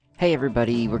Hey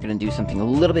everybody, we're going to do something a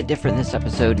little bit different this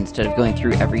episode. Instead of going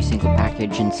through every single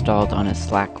package installed on a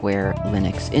Slackware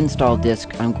Linux install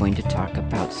disk, I'm going to talk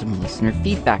about some listener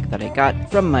feedback that I got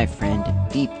from my friend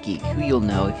Deepgeek, who you'll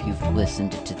know if you've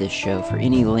listened to this show for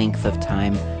any length of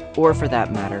time, or for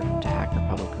that matter, to Hacker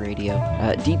Public Radio.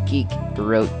 Deepgeek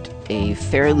wrote a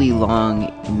fairly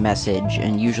long message,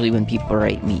 and usually when people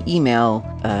write me email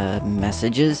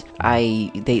messages,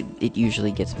 it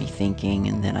usually gets me thinking,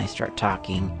 and then I start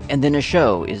talking, and then a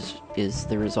show is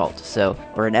the result. So,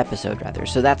 or an episode rather.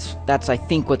 So that's I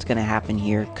think what's going to happen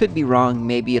here. Could be wrong.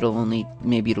 Maybe it'll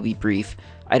be brief.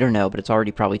 I don't know, but it's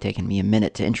already probably taken me a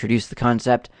minute to introduce the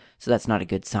concept, so that's not a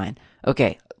good sign.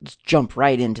 Okay, let's jump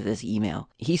right into this email.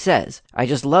 He says, I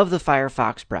just love the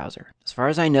Firefox browser. As far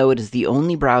as I know, it is the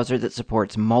only browser that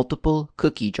supports multiple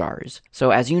cookie jars.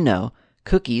 So as you know,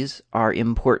 cookies are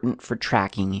important for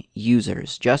tracking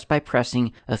users. Just by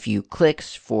pressing a few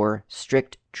clicks for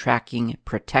strict tracking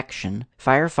protection,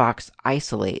 Firefox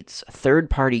isolates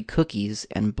third-party cookies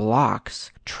and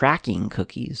blocks tracking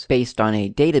cookies based on a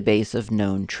database of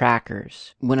known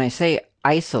trackers. When I say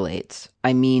isolates,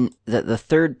 I mean that the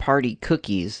third-party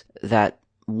cookies that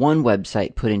one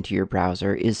website put into your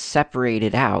browser is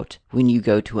separated out when you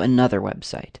go to another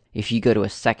website. If you go to a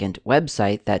second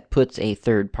website that puts a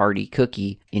third-party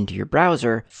cookie into your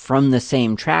browser from the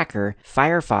same tracker,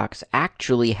 Firefox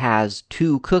actually has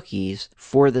two cookies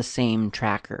for the same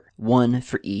tracker, one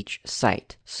for each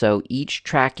site. So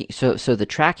the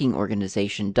tracking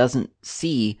organization doesn't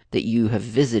see that you have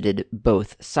visited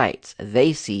both sites.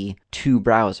 They see two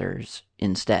browsers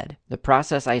instead. The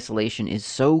process isolation is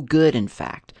so good, in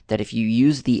fact, that if you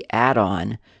use the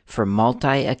add-on for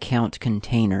multi-account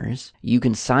containers, you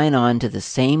can sign on to the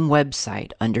same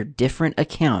website under different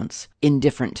accounts in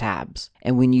different tabs.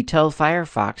 And when you tell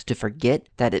Firefox to forget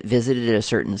that it visited a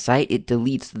certain site, it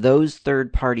deletes those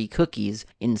third-party cookies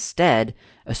instead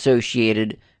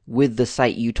associated with the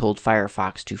site you told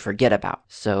Firefox to forget about.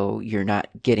 So you're not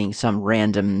getting some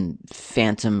random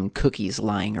phantom cookies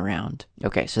lying around.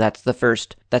 Okay, so that's the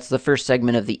first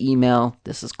segment of the email.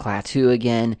 This is Klaatu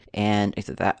again, and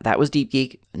that was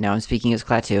Deepgeek. Now I'm speaking as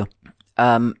Klaatu.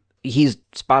 He's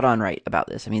spot on right about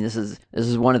this. I mean, this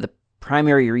is one of the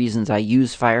primary reasons I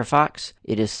use Firefox.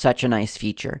 It is such a nice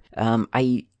feature.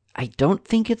 I don't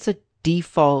think it's a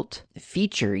default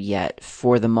feature yet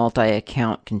for the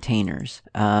multi-account containers.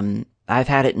 I've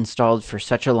had it installed for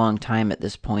such a long time at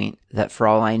this point that for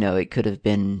all I know, it could have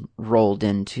been rolled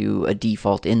into a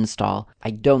default install.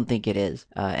 I don't think it is.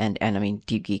 And I mean,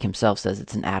 Deepgeek himself says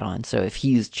it's an add-on. So if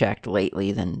he's checked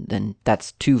lately, then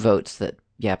that's 2 votes that,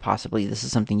 yeah, possibly this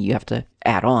is something you have to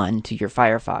add on to your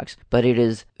Firefox. But it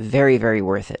is very, very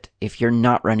worth it. If you're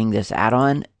not running this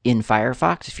add-on in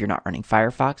Firefox, if you're not running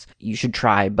Firefox, you should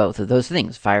try both of those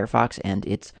things, Firefox, and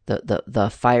it's the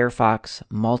Firefox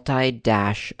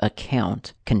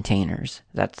multi-account containers.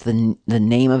 That's the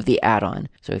name of the add-on.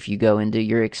 So if you go into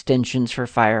your extensions for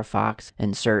Firefox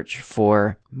and search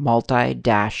for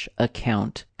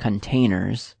multi-account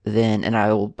containers, then, and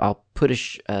I'll put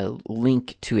a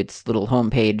link to its little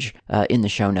homepage in the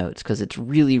show notes, because it's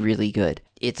really, really good.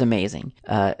 It's amazing.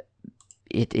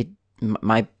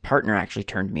 My partner actually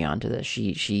turned me on to this.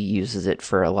 She uses it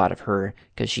for a lot of her,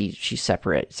 because she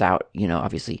separates out,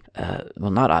 obviously, well,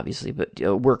 not obviously, but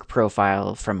a work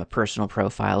profile from a personal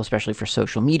profile, especially for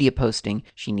social media posting.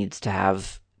 She needs to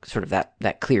have sort of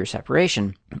that clear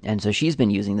separation. And so she's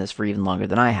been using this for even longer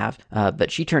than I have.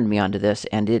 But she turned me on to this,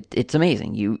 and it's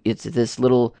amazing. It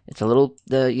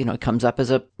comes up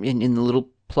as in the little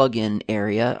plugin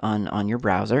area on your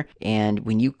browser. And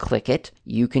when you click it,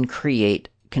 you can create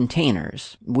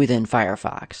containers within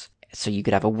Firefox. So you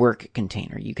could have a work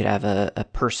container, you could have a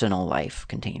personal life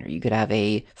container, you could have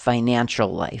a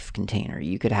financial life container,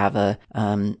 you could have a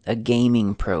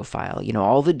gaming profile,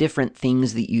 all the different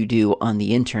things that you do on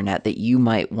the internet that you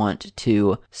might want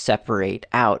to separate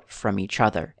out from each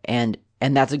other. And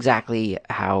that's exactly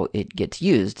how it gets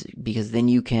used, because then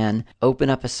you can open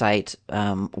up a site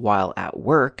while at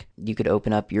work. You could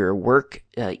open up your work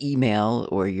email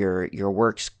or your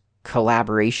work's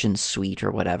collaboration suite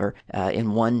or whatever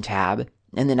in one tab,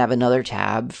 and then have another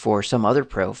tab for some other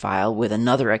profile with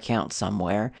another account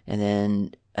somewhere, and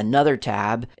then another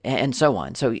tab, and so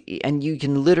on. So, and you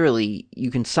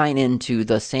can sign into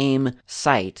the same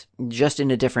site just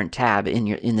in a different tab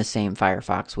in the same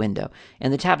Firefox window.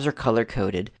 And the tabs are color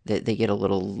coded. They get a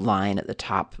little line at the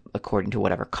top according to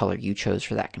whatever color you chose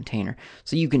for that container.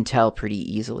 So you can tell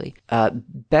pretty easily.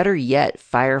 Better yet,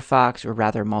 Firefox, or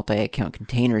rather multi-account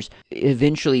containers,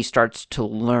 eventually starts to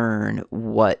learn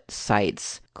what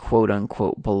sites quote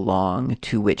unquote belong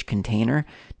to which container.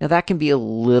 Now that can be a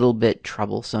little bit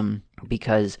troublesome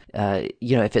because,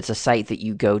 if it's a site that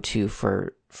you go to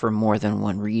for more than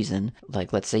one reason,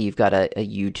 like let's say you've got a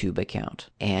YouTube account,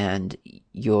 and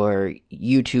your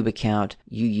YouTube account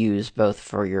you use both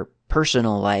for your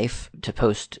personal life to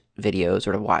post videos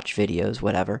or to watch videos,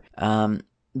 whatever,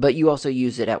 but you also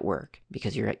use it at work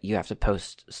because you have to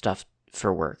post stuff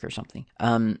for work or something.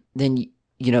 Then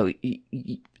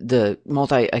the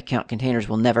multi-account containers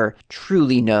will never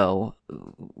truly know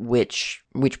which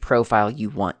profile you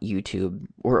want YouTube,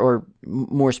 or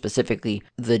more specifically,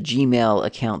 the Gmail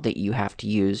account that you have to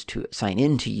use to sign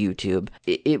into YouTube.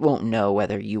 It won't know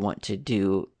whether you want to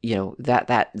do,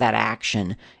 that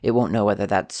action. It won't know whether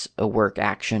that's a work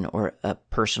action or a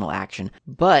personal action.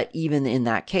 But even in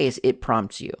that case, it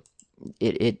prompts you.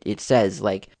 It says,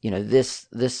 like, this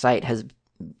site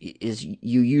is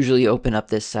you usually open up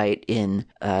this site in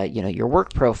your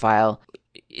work profile.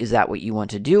 Is that what you want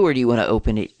to do, or do you want to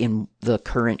open it in the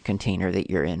current container that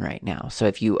you're in right now? So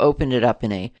if you open it up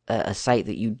in a site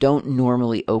that you don't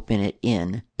normally open it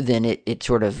in, then it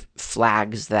sort of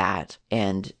flags that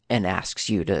and asks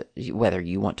you to whether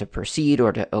you want to proceed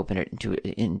or to open it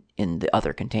in the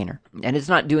other container. And it's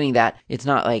not doing that. It's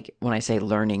not like, when I say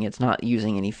learning, it's not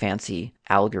using any fancy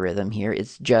algorithm here.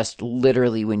 It's just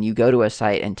literally when you go to a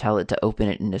site and tell it to open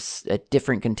it in a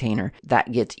different container,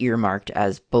 that gets earmarked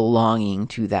as belonging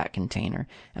to that container.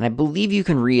 And I believe you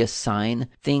can reassign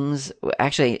things.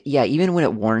 Actually, yeah, even when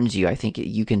it warns you, I think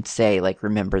you can say, like,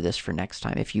 remember this for next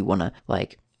time if you want to,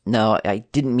 like, no, I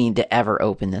didn't mean to ever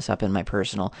open this up in my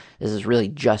personal. This is really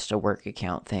just a work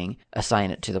account thing. Assign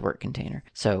it to the work container.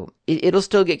 So it'll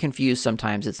still get confused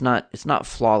sometimes. It's not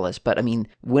flawless, but I mean,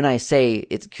 when I say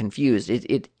it's confused,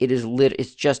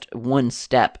 it's just one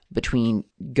step between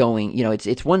going,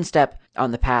 it's one step on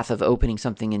the path of opening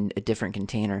something in a different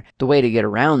container. The way to get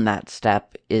around that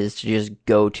step is to just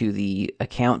go to the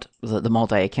account, the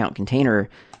multi-account container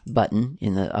button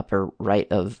in the upper right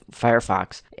of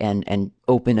Firefox and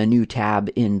open a new tab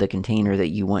in the container that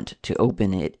you want to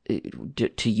open it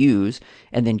to use,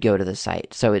 and then go to the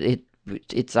site. So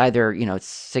it's either, it's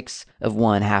 6 of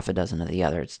one, half a dozen of the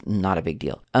other. It's not a big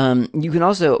deal. You can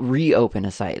also reopen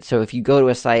a site. So if you go to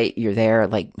a site, you're there,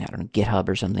 like, I don't know, GitHub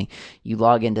or something, you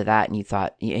log into that and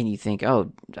you think,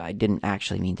 oh, I didn't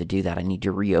actually mean to do that. I need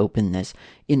to reopen this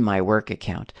in my work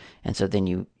account. And so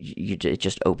then it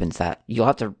just opens that. You'll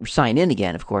have to sign in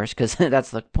again, of course, because that's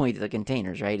the point of the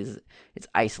containers, right? Is it's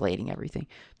isolating everything.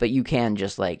 But you can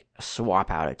just, like,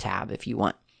 swap out a tab if you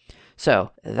want.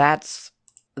 So that's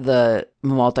the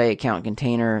multi-account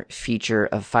container feature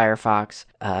of Firefox.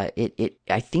 I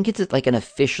think it's like an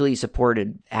officially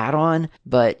supported add-on,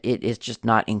 but it is just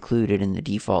not included in the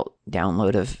default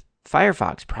download of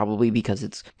Firefox, probably because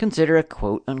it's considered a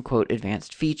quote-unquote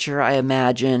advanced feature, I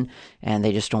imagine, and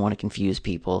they just don't want to confuse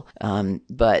people.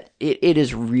 But it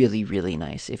is really, really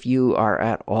nice. If you are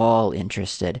at all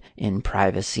interested in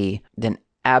privacy, then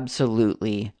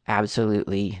absolutely,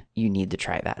 you need to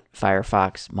try that.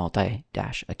 Firefox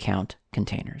multi-account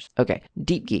containers. Okay,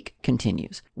 Deepgeek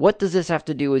continues. What does this have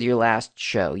to do with your last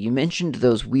show? You mentioned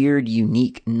those weird,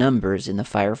 unique numbers in the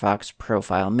Firefox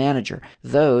Profile Manager.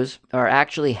 Those are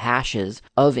actually hashes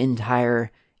of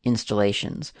entire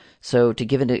installations. So to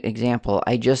give an example,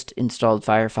 I just installed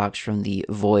Firefox from the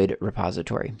Void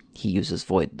repository. He uses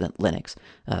Void Linux.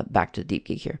 Back to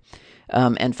Deepgeek here.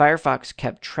 And Firefox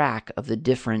kept track of the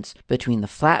difference between the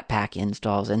Flatpak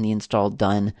installs and the install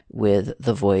done with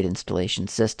the Void installation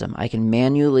system. I can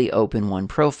manually open one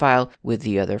profile with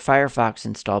the other Firefox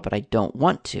install, but I don't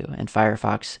want to, and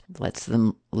Firefox lets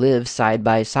them live side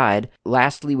by side.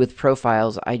 Lastly, with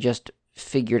profiles, I just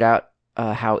figured out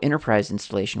how enterprise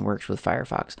installation works with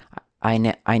Firefox.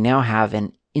 I now have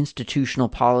an institutional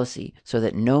policy so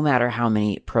that no matter how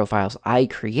many profiles I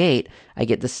create, I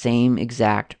get the same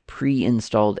exact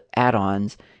pre-installed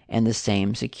add-ons and the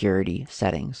same security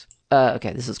settings.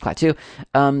 Okay, this is class 2.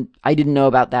 I didn't know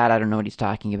about that. I don't know what he's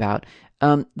talking about.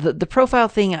 The profile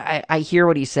thing, I hear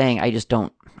what he's saying. I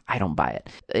don't buy it.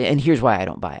 And here's why I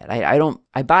don't buy it.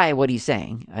 I buy what he's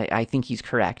saying. I think he's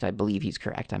correct. I believe he's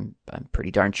correct. I'm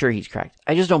pretty darn sure he's correct.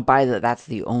 I just don't buy that that's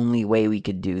the only way we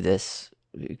could do this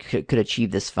could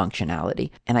achieve this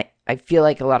functionality. And I feel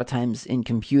like a lot of times in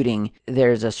computing,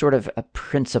 there's a sort of a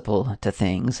principle to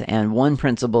things. And one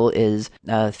principle is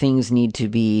things need to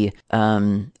be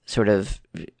sort of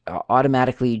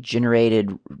automatically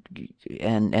generated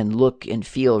and look and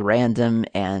feel random,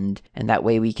 and that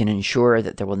way we can ensure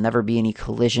that there will never be any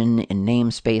collision in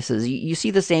namespaces. You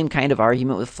see the same kind of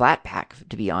argument with Flatpak,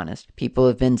 to be honest. People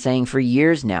have been saying for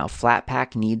years now,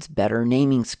 Flatpak needs better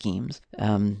naming schemes.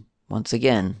 Once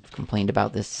again, I've complained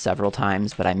about this several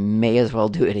times, but I may as well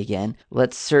do it again.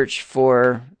 Let's search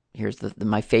for, here's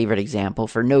my favorite example,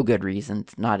 for no good reason.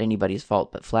 It's not anybody's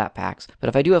fault but Flatpak's. But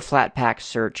if I do a Flatpak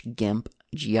search GIMP,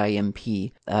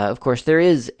 GIMP, of course there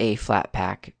is a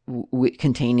Flatpak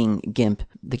containing GIMP,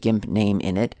 the GIMP name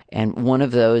in it, and one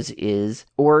of those is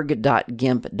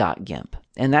org.gimp.gimp.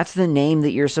 And that's the name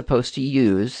that you're supposed to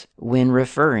use when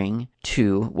referring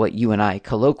to what you and I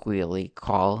colloquially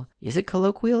call, is it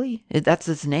colloquially? That's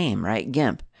its name, right?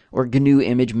 GIMP. Or GNU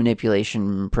Image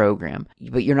Manipulation Program.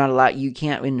 But you're not allowed, you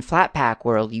can't, in Flatpak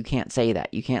world, you can't say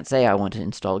that. You can't say, I want to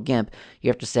install GIMP. You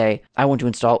have to say, I want to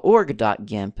install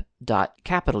org.gimp.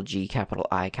 Capital G, capital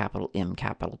I, capital M,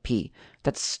 capital P.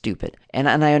 That's stupid. And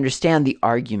I understand the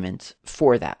argument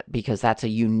for that, because that's a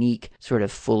unique, sort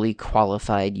of fully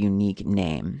qualified, unique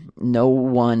name. No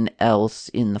one else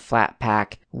in the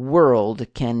Flatpak world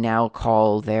can now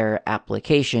call their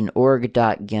application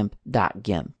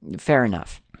org.gimp.gimp. Fair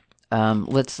enough.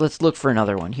 Let's look for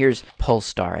another one. Here's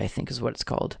Pulsar, I think is what it's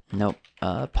called. Nope.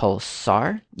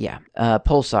 Pulsar? Yeah.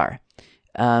 Pulsar.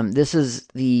 This is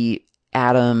the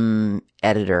Atom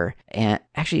editor. And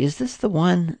actually, is this the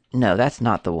one? No, that's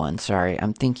not the one. Sorry.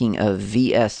 I'm thinking of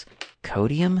VS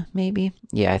Codium, maybe?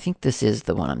 Yeah, I think this is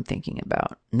the one I'm thinking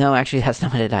about. No, actually, that's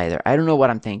not it either. I don't know what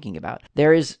I'm thinking about.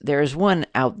 There is one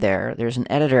out there. There's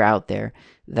an editor out there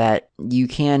that you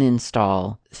can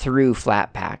install through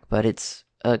Flatpak, but it's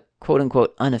a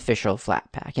quote-unquote unofficial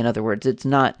Flatpak. In other words, it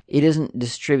isn't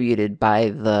distributed by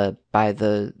the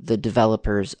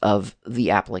developers of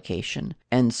the application.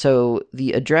 And so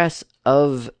the address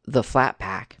of the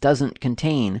Flatpak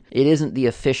it isn't the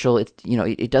official,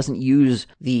 it doesn't use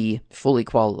the fully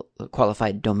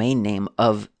qualified domain name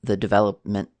of the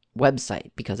development website,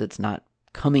 because it's not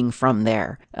coming from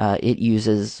there. It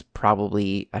uses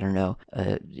probably, I don't know,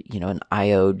 an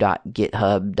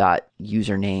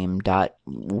io.github.username.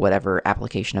 Whatever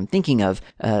application I'm thinking of,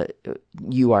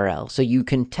 URL. So you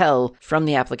can tell from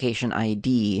the application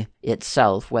ID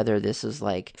itself whether this is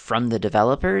like from the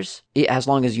developers, as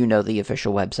long as you know the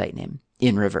official website name.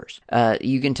 In reverse.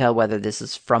 You can tell whether this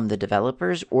is from the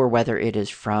developers or whether it is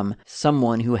from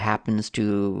someone who happens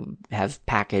to have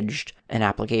packaged an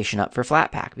application up for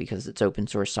Flatpak, because it's open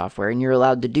source software and you're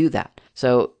allowed to do that.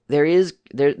 So there's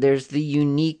the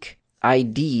unique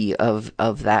ID of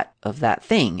that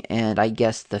thing, and I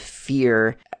guess the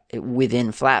fear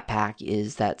within Flatpak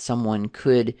is that someone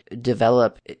could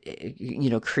develop,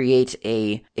 create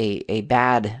a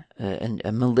bad,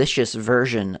 a malicious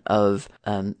version of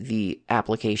the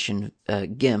application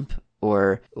GIMP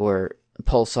or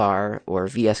Pulsar or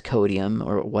VS Codium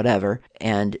or whatever,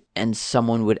 and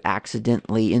someone would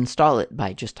accidentally install it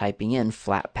by just typing in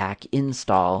Flatpak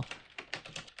install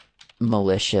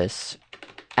malicious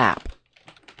app.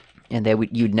 And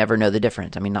you'd never know the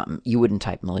difference. I mean, you wouldn't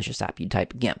type malicious app. You'd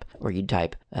type GIMP, or you'd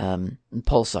type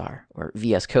Pulsar or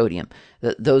VS Codium.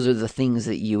 Those are the things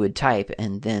that you would type,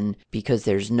 and then because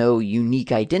there's no unique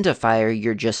identifier,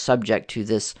 you're just subject to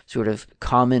this sort of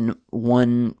common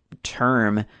one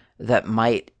term that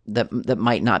might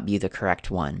not be the correct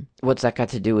one. What's that got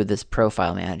to do with this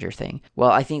profile manager thing?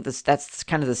 Well, I think that's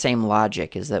kind of the same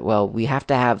logic, is that, well, we have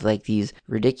to have like these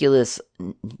ridiculous,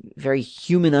 very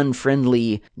human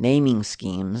unfriendly naming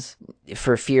schemes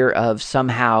for fear of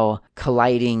somehow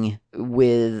colliding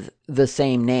with the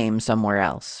same name somewhere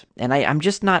else. And I'm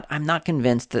not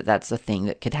convinced that that's a thing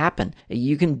that could happen.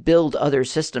 You can build other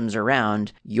systems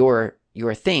around your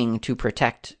thing to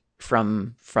protect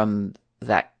from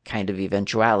that kind of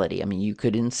eventuality. I mean, you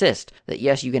could insist that,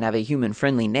 yes, you can have a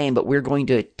human-friendly name, but we're going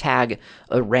to tag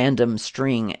a random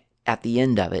string at the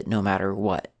end of it no matter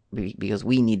what, because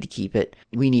we need to keep it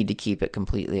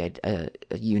completely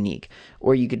unique.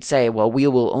 Or you could say, well, we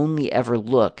will only ever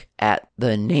look at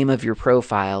the name of your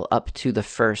profile up to the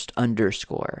first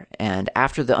underscore. And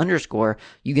after the underscore,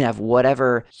 you can have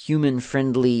whatever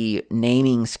human-friendly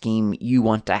naming scheme you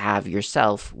want to have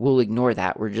yourself. We'll ignore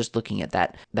that. We're just looking at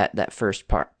that first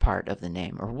part of the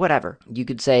name, or whatever. You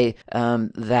could say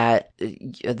there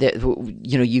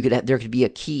could be a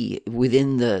key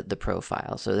within the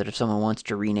profile, so that if someone wants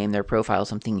to rename their profile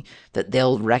something that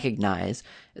they'll recognize,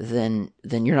 then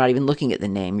you're not even looking at the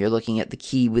name. You're looking at the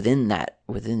key within that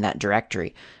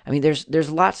directory. I mean, there's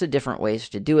lots of different ways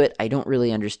to do it. I don't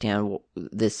really understand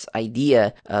this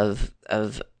idea of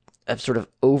sort of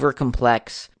over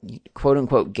complex, quote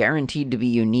unquote, guaranteed to be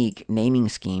unique naming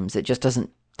schemes. It just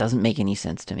doesn't make any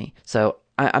sense to me. So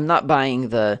I'm not buying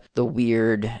the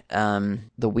weird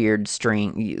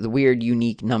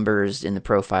unique numbers in the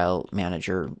profile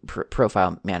manager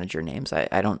names.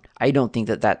 I don't think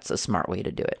that that's a smart way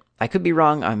to do it. I could be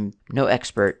wrong. I'm no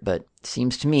expert, but it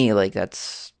seems to me like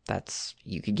that's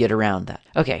you could get around that.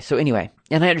 Okay, so anyway,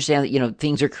 and I understand that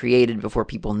things are created before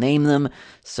people name them.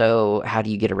 So how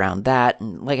do you get around that?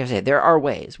 And like I said, there are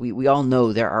ways. We all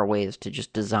know there are ways to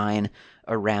just design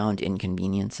around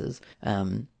inconveniences.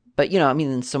 But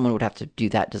then someone would have to do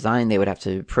that design. They would have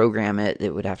to program it.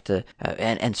 It would have to,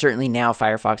 and certainly now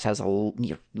Firefox has a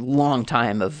long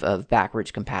time of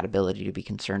backwards compatibility to be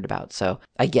concerned about. So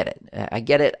I get it. I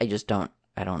just don't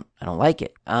like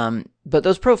it. But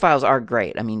those profiles are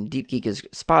great. I mean, Deepgeek is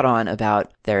spot on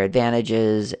about their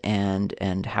advantages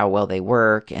and how well they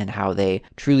work and how they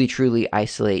truly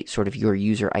isolate sort of your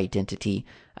user identity.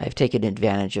 I've taken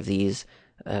advantage of these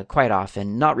quite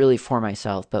often, not really for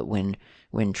myself, but when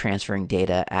transferring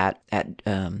data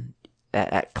on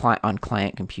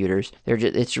client computers.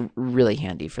 It's really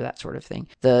handy for that sort of thing.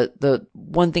 The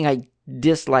one thing I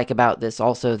dislike about this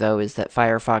also, though, is that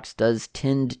Firefox does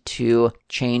tend to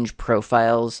change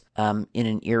profiles in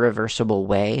an irreversible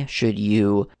way should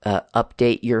you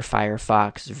update your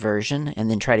Firefox version and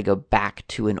then try to go back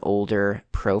to an older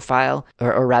profile,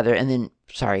 or rather,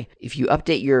 if you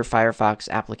update your Firefox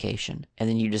application and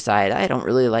then you decide, I don't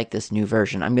really like this new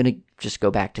version, I'm going to just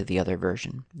go back to the other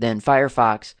version, then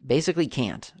Firefox basically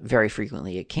can't very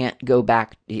frequently. It can't go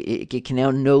back. It can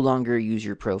now no longer use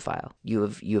your profile. You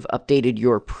have updated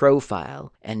your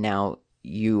profile and now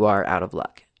you are out of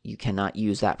luck. You cannot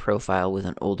use that profile with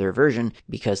an older version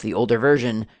because the older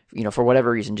version, for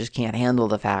whatever reason, just can't handle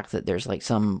the fact that there's like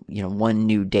some, one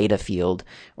new data field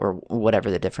or whatever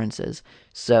the difference is.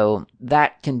 So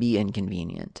that can be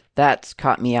inconvenient. That's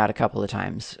caught me out a couple of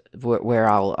times where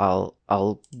I'll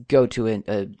go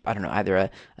to either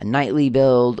a nightly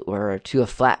build or to a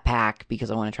flat pack because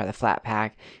I want to try the flat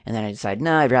pack, and then I decide,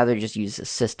 no, I'd rather just use a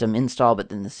system install, but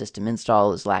then the system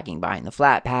install is lagging behind the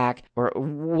flat pack or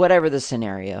whatever the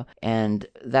scenario, and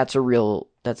that's a real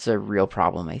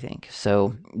problem, I think.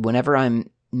 So whenever I'm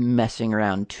messing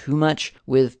around too much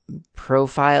with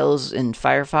profiles in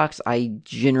Firefox, I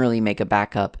generally make a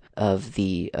backup of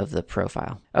the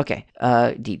profile. Okay,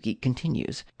 Deepgeek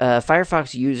continues.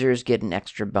 Firefox users get an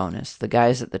extra bonus. The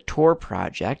guys at the Tor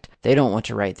project, they don't want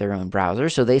to write their own browser,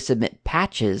 so they submit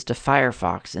patches to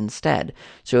Firefox instead.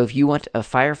 So if you want a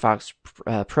Firefox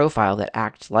profile that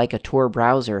acts like a Tor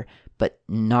browser, but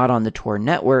not on the Tor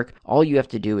network, all you have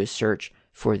to do is search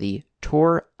for the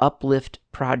Tor Uplift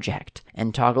project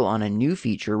and toggle on a new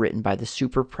feature written by the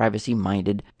super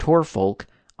privacy-minded Tor folk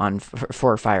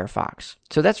for Firefox.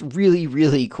 So that's really,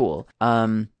 really cool.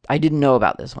 I didn't know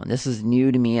about this one. This is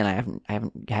new to me, and I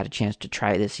haven't had a chance to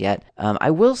try this yet.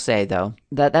 I will say though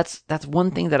that that's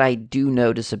one thing that I do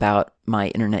notice about my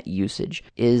internet usage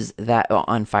is that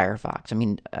on Firefox. I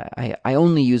mean, I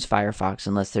only use Firefox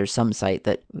unless there's some site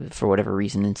that, for whatever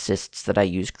reason, insists that I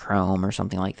use Chrome or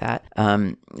something like that.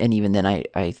 And even then, do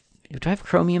I have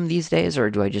Chromium these days, or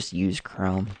do I just use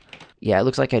Chrome? Yeah, it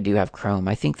looks like I do have Chrome.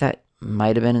 I think that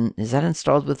might have been, is that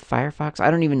installed with Firefox?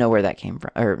 I don't even know where that came from,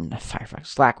 or not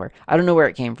Firefox, Slackware. I don't know where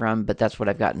it came from, but that's what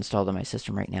I've got installed on my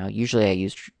system right now. Usually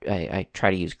I try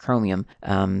to use Chromium,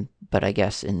 but I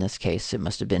guess in this case it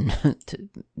must have been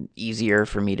easier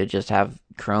for me to just have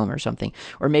Chrome or something.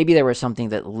 Or maybe there was something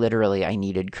that literally I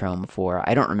needed Chrome for.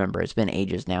 I don't remember. It's been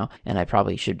ages now, and I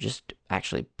probably should just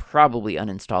probably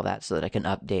uninstall that so that I can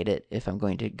update it if I'm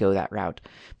going to go that route.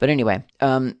 But anyway,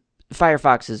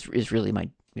 Firefox is really my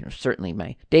certainly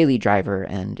my daily driver,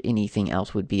 and anything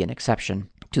else would be an exception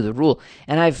to the rule.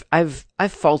 And I've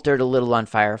faltered a little on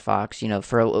Firefox.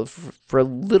 For a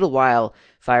little while,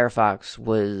 Firefox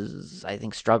was, I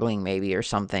think, struggling maybe or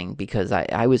something because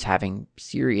I was having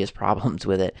serious problems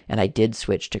with it, and I did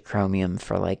switch to Chromium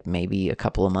for like maybe a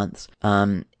couple of months.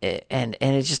 And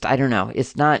it's just, I don't know,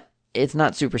 it's not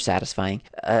super satisfying,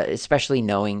 especially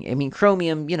knowing, I mean,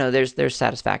 Chromium, there's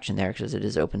satisfaction there because it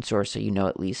is open source, so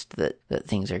at least that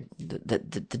things are,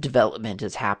 that the development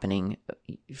is happening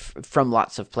from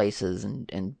lots of places,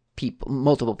 and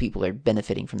multiple people are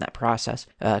benefiting from that process.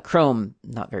 Chrome,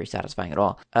 not very satisfying at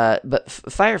all. But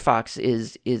Firefox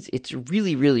it's a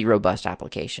really, really robust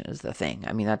application is the thing.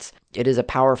 I mean, it is a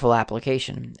powerful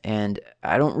application, and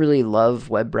I don't really love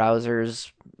web browsers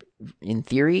in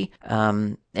theory.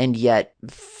 And yet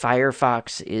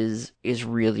Firefox is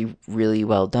really, really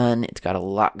well done. It's got a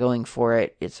lot going for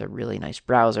it. It's a really nice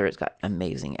browser. It's got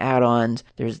amazing add-ons.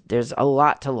 There's a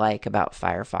lot to like about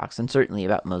Firefox, and certainly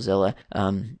about Mozilla,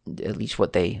 at least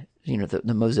what they, the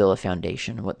Mozilla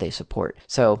Foundation, what they support.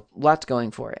 So lots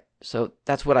going for it. So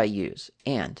that's what I use.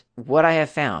 And what I have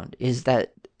found is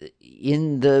that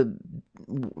in the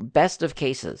best of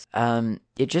cases,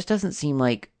 it just doesn't seem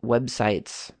like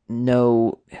websites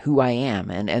know who I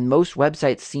am. And most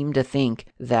websites seem to think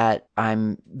that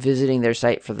I'm visiting their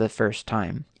site for the first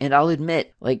time. And I'll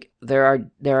admit, like, there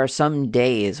are some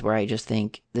days where I just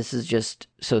think this is just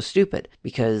so stupid,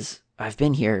 because I've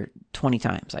been here 20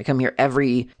 times. I come here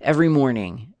every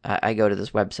morning. I go to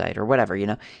this website or whatever,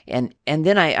 and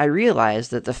then I realize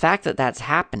that the fact that that's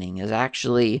happening is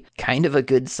actually kind of a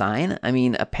good sign. I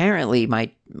mean, apparently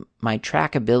my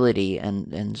trackability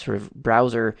and sort of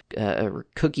browser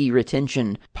cookie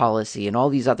retention policy and all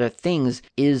these other things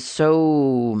is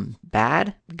so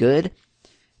good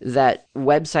that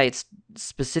websites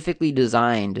specifically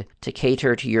designed to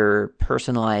cater to your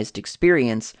personalized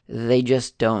experience, they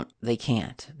don't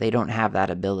have that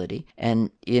ability. And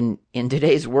in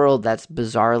today's world, that's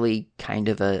bizarrely kind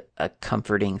of a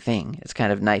comforting thing. It's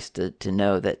kind of nice to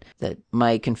know that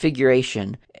my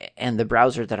configuration and the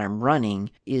browser that I'm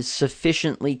running is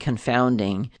sufficiently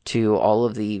confounding to all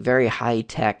of the very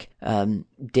high-tech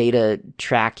data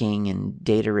tracking and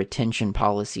data retention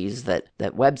policies that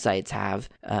websites have,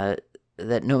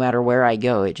 that no matter where I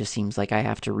go, it just seems like I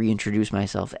have to reintroduce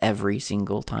myself every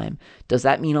single time. Does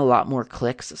that mean a lot more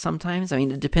clicks sometimes? I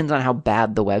mean, it depends on how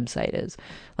bad the website is.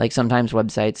 Like sometimes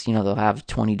websites, they'll have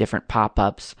 20 different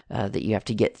pop-ups that you have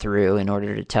to get through in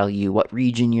order to tell you what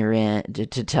region you're in,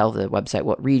 to tell the website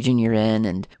what region you're in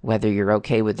and whether you're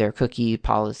okay with their cookie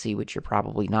policy, which you're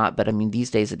probably not. But I mean, these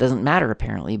days it doesn't matter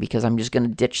apparently, because I'm just going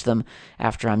to ditch them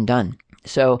after I'm done.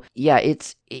 So yeah,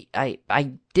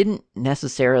 I didn't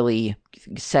necessarily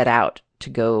set out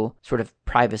to go sort of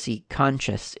privacy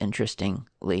conscious,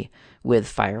 interestingly, with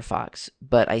Firefox,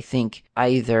 but I think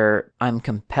either I'm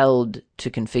compelled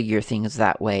to configure things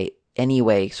that way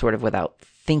anyway, sort of without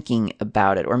thinking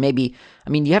about it, or maybe, I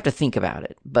mean, you have to think about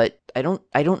it, but I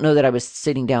don't know that I was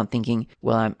sitting down thinking,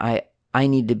 well, I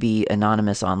need to be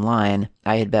anonymous online.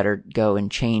 I had better go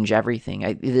and change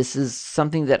everything. This is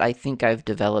something that I think I've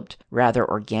developed rather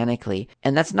organically.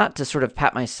 And that's not to sort of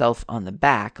pat myself on the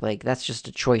back. Like, that's just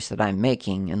a choice that I'm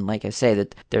making. And like I say,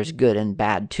 that there's good and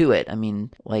bad to it. I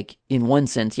mean, like, in one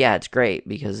sense, yeah, it's great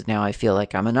because now I feel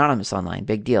like I'm anonymous online.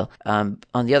 Big deal. On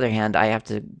the other hand, I have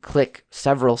to click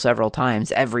several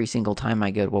times every single time I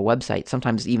go to a website,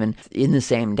 sometimes even in the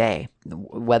same day.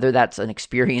 Whether that's an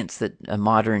experience that a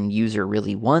modern user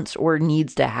really wants or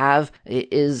needs to have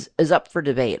is up for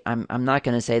debate. I'm not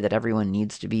going to say that everyone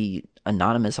needs to be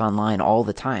anonymous online all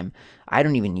the time. I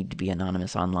don't even need to be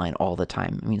anonymous online all the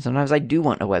time. I mean, sometimes I do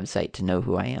want a website to know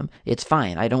who I am. It's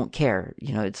fine. I don't care.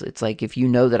 It's like if you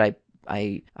know that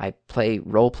I play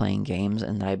role-playing games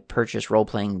and I purchase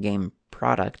role-playing game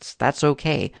products, that's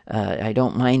okay. I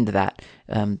don't mind that.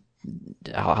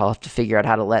 I'll have to figure out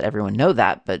how to let everyone know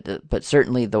that, but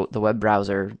certainly the web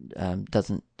browser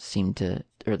doesn't seem to,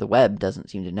 or the web doesn't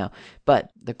seem to know.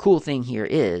 But the cool thing here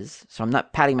is, so I'm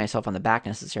not patting myself on the back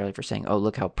necessarily for saying, oh,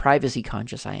 look how privacy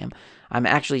conscious I am. I'm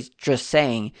actually just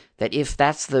saying that if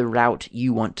that's the route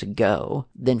you want to go,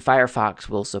 then Firefox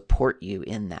will support you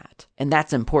in that. And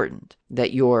that's important,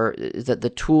 that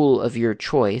the tool of your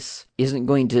choice isn't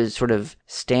going to sort of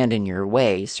stand in your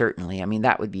way, certainly. I mean,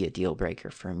 that would be a deal breaker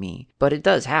for me. But it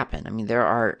does happen. I mean, there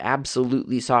are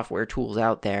absolutely software tools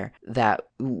out there that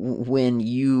when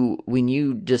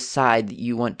you decide that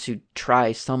you want to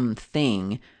try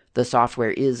something, the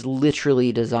software is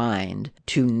literally designed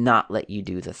to not let you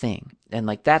do the thing. And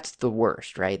like, that's the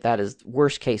worst, right? That is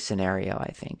worst case scenario,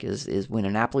 I think, is when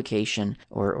an application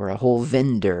or a whole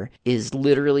vendor is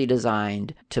literally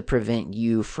designed to prevent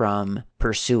you from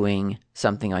pursuing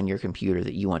something on your computer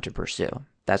that you want to pursue.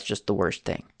 That's just the worst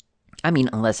thing. I mean,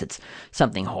 unless it's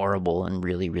something horrible and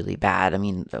really, really bad. I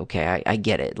mean, okay, I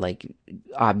get it. Like,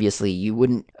 obviously,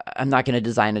 I'm not going to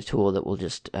design a tool that will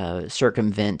just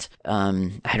circumvent,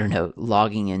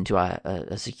 logging into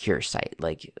a secure site.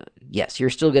 Like, yes,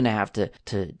 you're still going to have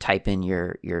to type in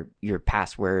your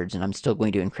passwords, and I'm still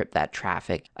going to encrypt that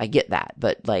traffic. I get that.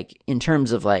 But, like, in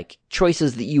terms of, like,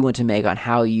 choices that you want to make on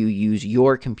how you use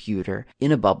your computer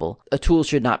in a bubble, a tool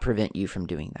should not prevent you from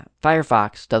doing that.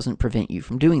 Firefox doesn't prevent you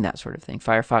from doing that sort of thing.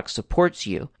 Firefox supports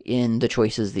you in the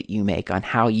choices that you make on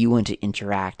how you want to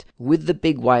interact with the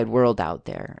big wide world out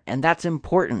there. And that's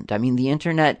important. I mean, the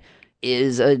internet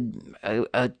is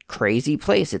a crazy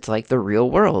place. It's like the real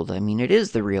world. I mean, it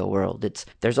is the real world.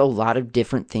 There's a lot of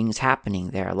different things happening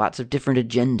there, lots of different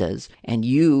agendas, and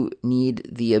you need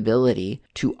the ability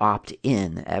to opt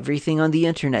in. Everything on the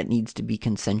internet needs to be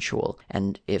consensual,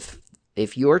 and if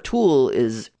your tool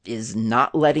is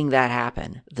not letting that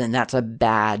happen, then that's a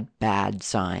bad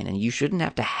sign, and you shouldn't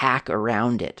have to hack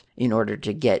around it in order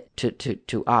to get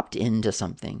to opt into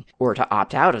something or to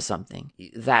opt out of something.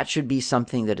 That should be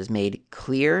something that is made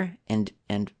clear and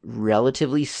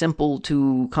relatively simple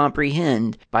to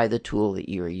comprehend by the tool that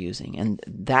you are using. And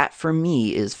that for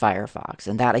me is Firefox,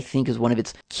 and that I think is one of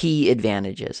its key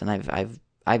advantages. And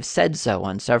I've said so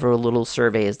on several little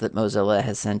surveys that Mozilla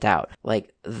has sent out.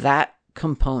 Like, that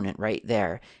component right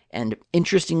there. And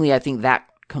interestingly, I think that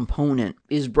component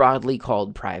is broadly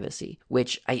called privacy,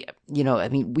 which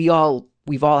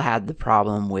we've all had the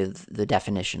problem with the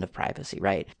definition of privacy,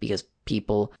 right? Because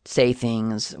people say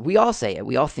things, we all say it,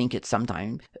 we all think it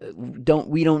sometimes.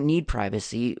 We don't need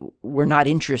privacy. We're not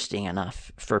interesting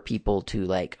enough for people to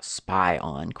like spy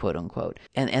on, quote unquote.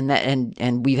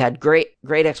 And we've had great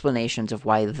explanations of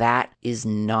why that is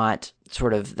not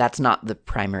that's not the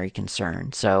primary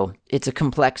concern. So it's a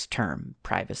complex term,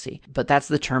 privacy, but that's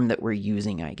the term that we're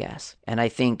using, I guess. And I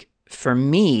think for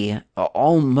me,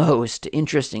 almost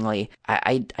interestingly,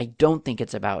 I don't think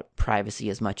it's about privacy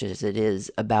as much as it is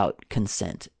about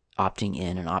consent, opting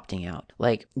in and opting out.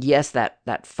 Like, yes,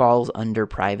 that falls under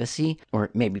privacy, or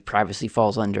maybe privacy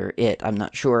falls under it. I'm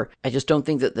not sure. I just don't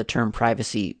think that the term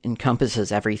privacy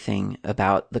encompasses everything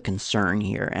about the concern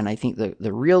here. And I think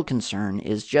the real concern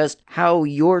is just how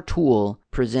your tool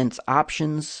presents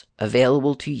options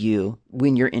available to you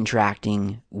when you're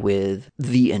interacting with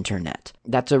the internet.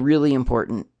 That's a really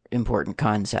important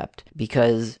concept,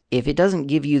 because if it doesn't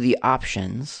give you the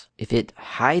options, if it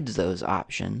hides those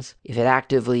options, if it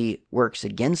actively works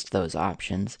against those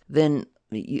options, then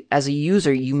as a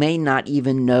user, you may not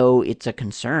even know it's a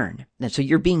concern. And so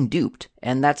you're being duped.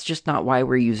 And that's just not why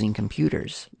we're using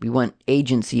computers. We want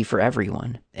agency for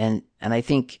everyone. And I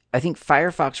think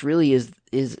Firefox really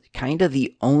is kind of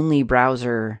the only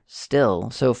browser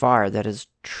still so far that has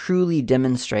truly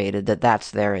demonstrated that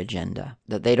that's their agenda.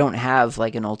 That they don't have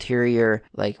like an ulterior,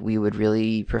 like, we would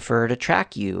really prefer to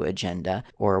track you agenda,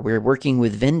 or we're working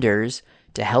with vendors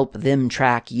to help them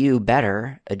track you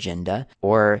better agenda,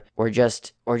 or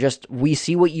just we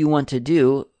see what you want to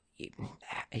do,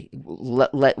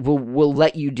 we'll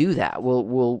let you do that.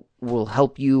 We'll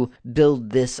help you build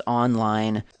this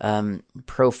online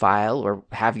profile, or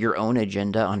have your own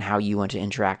agenda on how you want to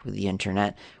interact with the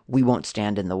internet. We won't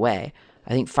stand in the way. I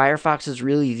think Firefox is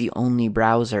really the only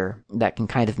browser that can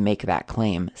kind of make that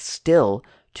claim still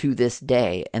to this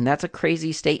day. And that's a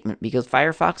crazy statement, because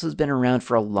Firefox has been around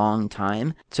for a long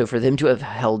time. So for them to have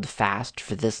held fast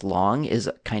for this long is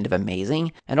kind of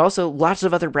amazing. And also, lots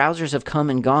of other browsers have come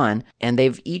and gone, and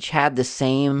they've each had the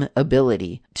same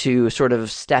ability to sort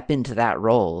of step into that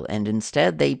role. And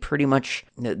instead, they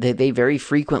very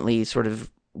frequently sort of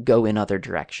go in other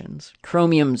directions.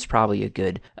 Chromium's probably a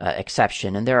good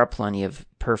exception, and there are plenty of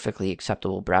perfectly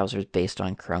acceptable browsers based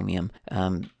on Chromium.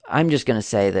 I'm just going to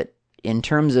say that in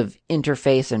terms of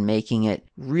interface and making it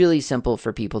really simple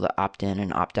for people to opt in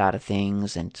and opt out of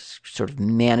things and sort of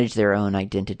manage their own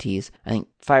identities, I think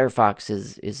Firefox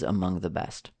is among the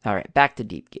best. All right, back to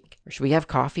Deepgeek. Or should we have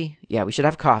coffee? Yeah, we should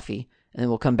have coffee, and then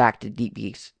we'll come back to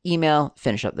Deepgeek's email,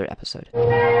 finish up their episode.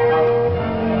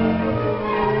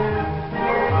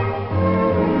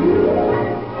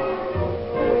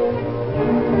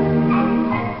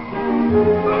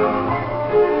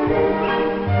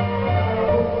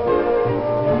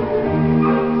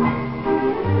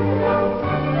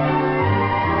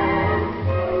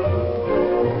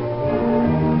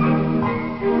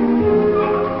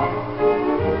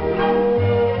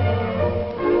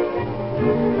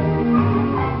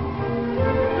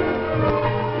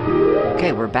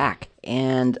 We're back,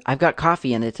 and I've got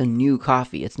coffee, and it's a new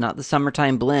coffee. It's not the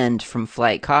summertime blend from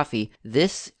Flight Coffee.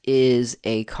 This is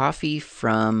a coffee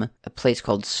from a place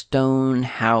called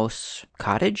Stonehouse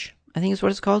Cottage, I think is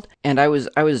what it's called. And I was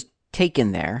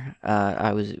taken there.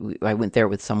 I went there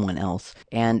with someone else,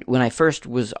 and when I first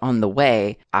was on the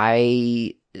way,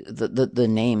 the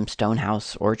name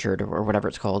Stonehouse Orchard, or whatever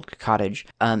it's called, cottage,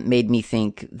 made me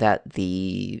think that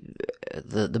the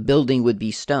building would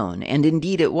be stone, and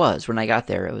indeed it was. When I got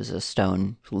there, it was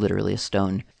literally a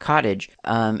stone cottage,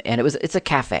 and it's a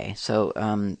cafe, so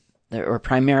or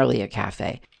primarily a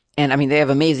cafe. And I mean, they have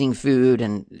amazing food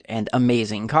and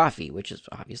amazing coffee, which is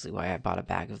obviously why I bought a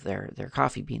bag of their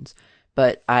coffee beans.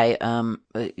 But I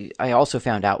also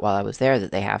found out while I was there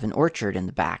that they have an orchard in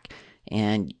the back.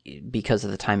 and because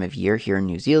of the time of year here in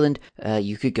New Zealand,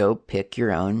 you could go pick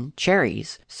your own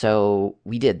cherries. So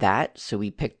we did that. So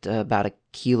we picked about a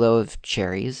kilo of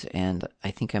cherries, and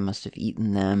I think I must have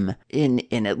eaten them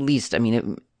in at least, I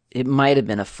mean, it might have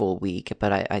been a full week,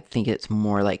 but I think it's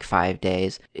more like 5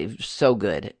 days. It was so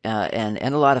good, and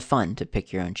a lot of fun to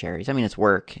pick your own cherries. I mean, it's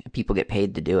work. People get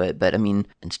paid to do it, but I mean,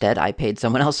 instead I paid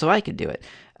someone else so I could do it.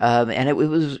 And it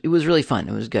was really fun.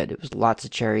 It was good. It was lots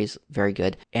of cherries, very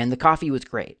good, and the coffee was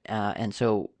great. And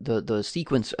so the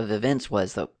sequence of events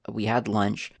was that we had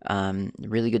lunch,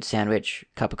 really good sandwich,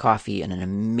 cup of coffee, and an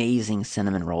amazing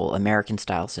cinnamon roll, American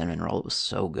style cinnamon roll. It was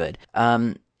so good.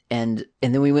 And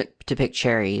then we went to pick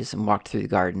cherries and walked through the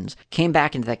gardens. Came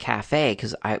back into the cafe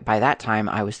because by that time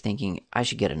I was thinking I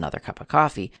should get another cup of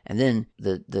coffee. And then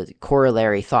the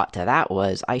corollary thought to that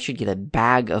was I should get a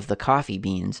bag of the coffee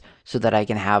beans so that I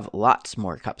can have lots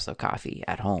more cups of coffee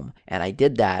at home. And I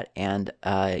did that, and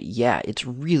yeah, it's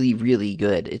really, really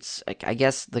good. It's I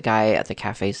guess the guy at the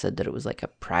cafe said that it was like a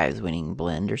prize-winning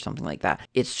blend or something like that.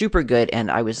 It's super good,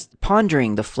 and I was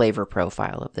pondering the flavor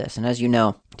profile of this. And as you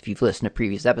know, if you've listened to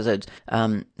previous episodes,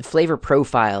 flavor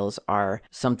profiles are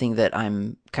something that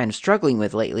I'm kind of struggling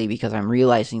with lately because I'm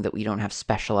realizing that we don't have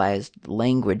specialized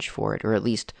language for it, or at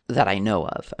least that I know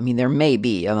of. I mean, there may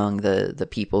be among the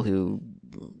people who,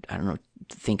 I don't know,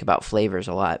 think about flavors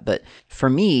a lot, but for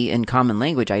me, in common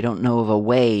language, I don't know of a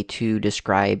way to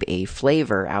describe a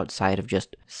flavor outside of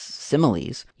just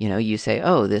similes. You know, you say,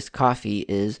 oh, this coffee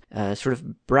is sort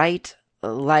of bright,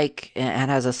 like,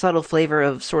 and has a subtle flavor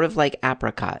of sort of like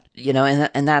apricot, you know,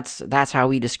 and that's how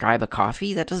we describe a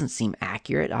coffee. That doesn't seem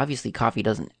accurate. Obviously, coffee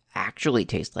doesn't actually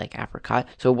taste like apricot.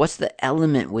 So what's the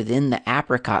element within the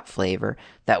apricot flavor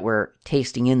that we're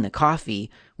tasting in the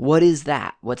coffee? What is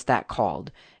that? What's that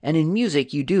called? And in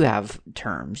music, you do have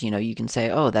terms. You know, you can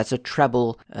say, oh, that's a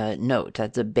treble note.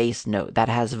 That's a bass note. That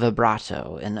has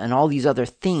vibrato and all these other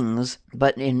things.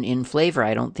 But in flavor,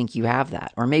 I don't think you have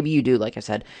that. Or maybe you do, like I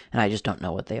said, and I just don't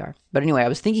know what they are. But anyway, I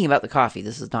was thinking about the coffee.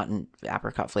 This is not an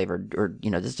apricot flavored, or,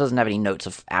 you know, this doesn't have any notes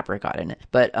of apricot in it.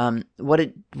 But what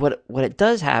it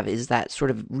does have is that sort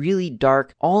of really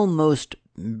dark, almost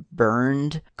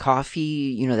burned coffee,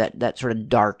 you know, that sort of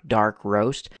dark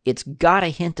roast. It's got a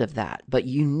hint of that, but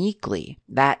uniquely,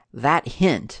 that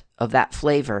hint of that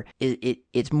flavor,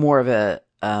 it's more of a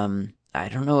I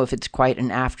don't know if it's quite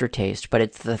an aftertaste, but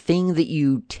it's the thing that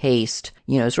you taste,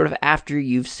 you know, sort of after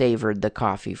you've savored the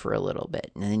coffee for a little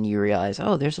bit, and then you realize,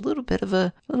 oh, there's a little bit of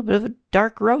a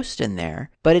dark roast in there,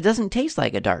 but it doesn't taste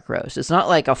like a dark roast. It's not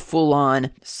like a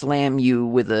full-on slam you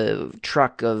with a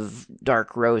truck of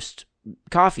dark roast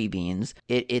coffee beans.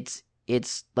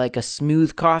 It's like a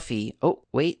smooth coffee. Oh,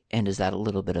 wait, and is that a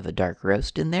little bit of a dark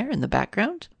roast in there in the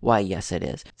background? Why, yes, it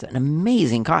is. It's an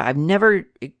amazing coffee. I've never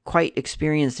quite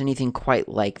experienced anything quite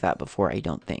like that before, I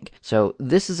don't think. So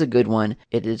this is a good one.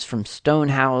 It is from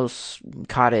Stonehouse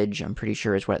Cottage, I'm pretty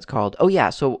sure is what it's called. Oh, yeah,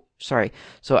 so, sorry.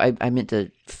 So I meant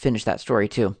to finish that story,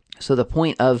 too. So the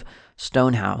point of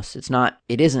Stonehouse,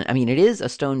 it is a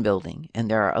stone building, and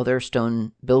there are other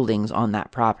stone buildings on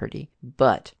that property,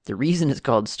 but the reason it's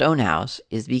called Stonehouse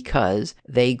is because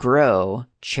they grow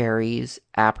cherries,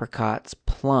 apricots,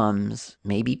 plums,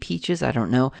 maybe peaches, I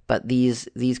don't know, but these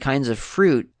kinds of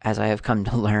fruit, as I have come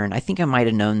to learn, I think I might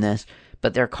have known this,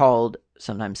 but they're called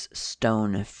sometimes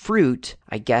stone fruit,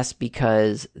 I guess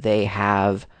because they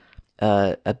have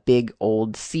a big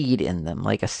old seed in them,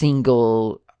 like a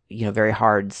single, you know, very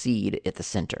hard seed at the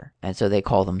center. And so they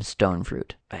call them stone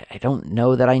fruit. I don't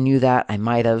know that I knew that. I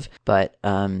might have, but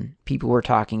people were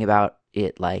talking about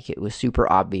it like it was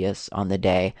super obvious on the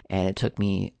day. And it took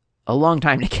me a long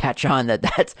time to catch on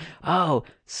that's, oh,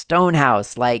 stone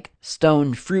house, like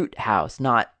stone fruit house,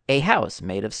 not a house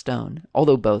made of stone.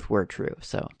 Although both were true.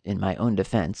 So in my own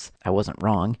defense, I wasn't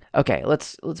wrong. Okay,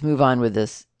 let's move on with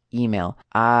this email.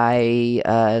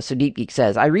 So Deepgeek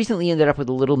says, I recently ended up with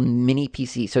a little mini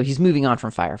PC. So he's moving on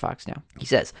from Firefox now. He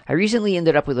says, I recently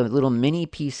ended up with a little mini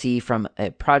PC from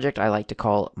a project I like to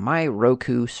call my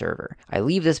Roku server. I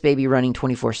leave this baby running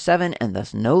 24/7 and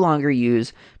thus no longer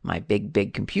use my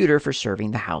big computer for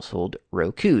serving the household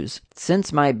Rokus.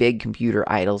 Since my big computer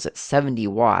idles at 70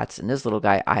 watts and this little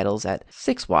guy idles at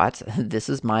 6 watts, this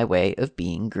is my way of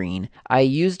being green. I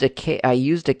used a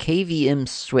KVM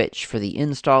switch for the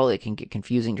install. It can get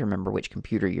confusing to remember which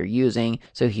computer you're using,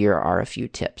 so here are a few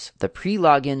tips. The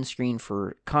pre-login screen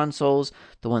for consoles,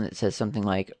 the one that says something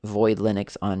like void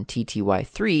Linux on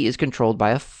TTY3, is controlled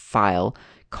by a file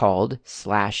called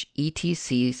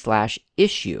 /etc/init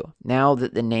issue. Now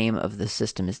that the name of the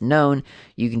system is known,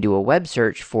 you can do a web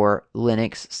search for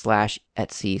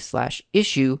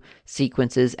Linux/etc/issue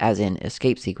sequences, as in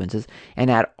escape sequences, and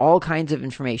add all kinds of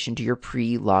information to your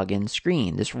pre-login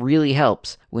screen. This really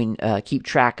helps when keep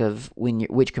track of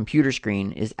which computer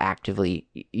screen is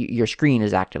your screen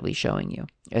is actively showing you.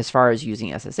 As far as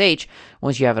using SSH,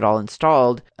 once you have it all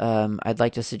installed, I'd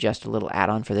like to suggest a little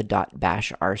add-on for the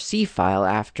 .bashrc file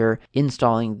after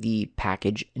installing the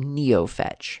package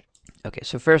neofetch. Okay,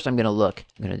 so first I'm going to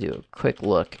do a quick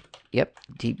look. Yep,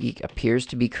 Deepgeek appears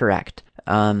to be correct.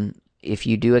 If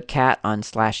you do a cat on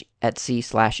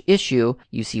 /etc/issue,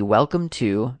 you see welcome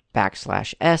to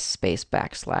 /s space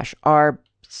 /r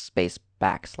space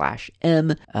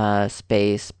 /m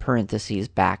space parentheses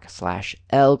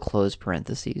 /l close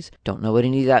parentheses. Don't know what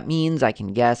any of that means. I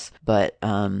can guess, but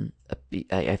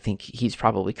I think he's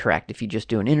probably correct. If you just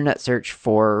do an internet search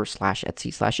for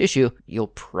 /etc/issue, you'll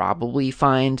probably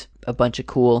find a bunch of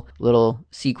cool little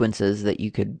sequences that you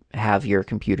could have your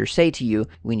computer say to you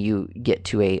when you get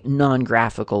to a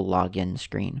non-graphical login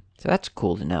screen. So that's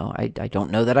cool to know. I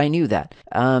don't know that I knew that.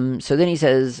 So then he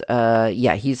says,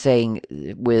 he's saying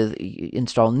with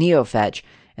install neofetch,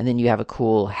 and then you have a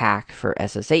cool hack for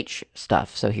SSH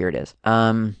stuff. So here it is.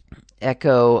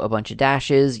 Echo a bunch of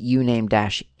dashes, uname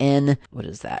 -n. What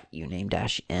is that? Uname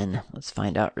 -n. Let's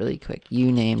find out really quick.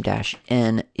 Uname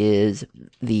 -n is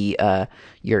the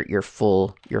your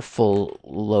full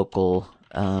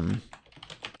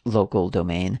local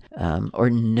domain, or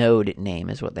node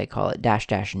name is what they call it.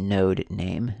 -- node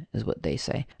name is what they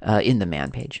say in the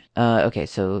man page. Okay,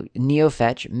 so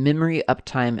neofetch, memory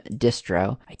uptime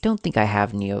distro. I don't think I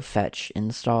have neofetch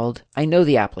installed. I know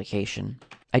the application.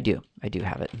 I do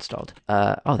have it installed.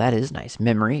 Oh, that is nice.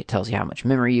 Memory, it tells you how much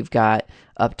memory you've got.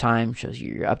 Uptime, shows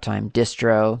you your uptime.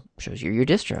 Distro, shows you your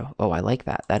distro. Oh, I like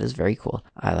that. That is very cool.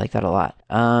 I like that a lot.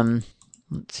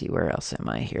 Let's see, where else am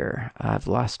I here? I've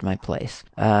lost my place.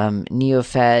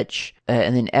 Neofetch,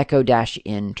 and then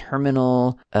echo-in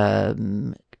terminal,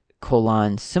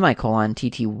 semicolon,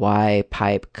 tty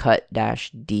pipe cut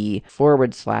 -d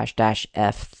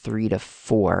 /f3 to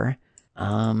 4.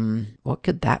 What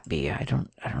could that be? I don't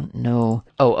know.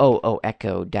 Oh,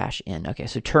 echo-in. Okay,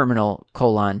 so terminal :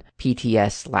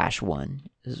 pts/1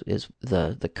 is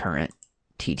the current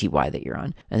TTY that you're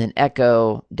on, and then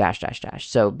echo --.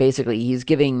 So basically, he's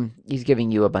giving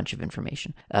you a bunch of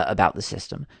information about the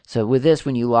system. So with this,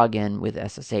 when you log in with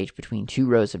SSH, between two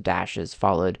rows of dashes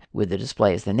followed with the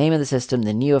display is the name of the system,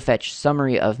 the neofetch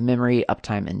summary of memory,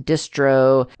 uptime, and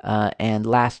distro, and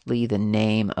lastly the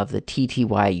name of the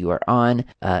TTY you are on,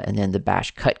 and then the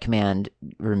bash cut command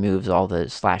removes all the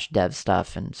 /dev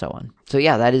stuff and so on. So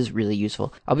yeah, that is really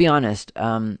useful. I'll be honest.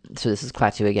 So this is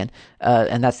Klaatu again,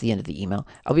 and that's the end of the email.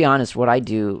 I'll be honest, what I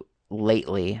do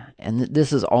lately, and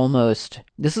this is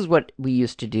what we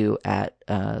used to do at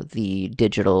the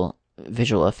digital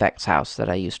visual effects house that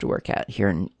I used to work at here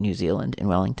in New Zealand, in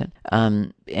Wellington.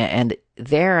 And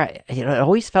there, it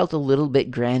always felt a little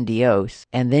bit grandiose,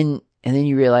 and then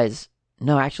you realize,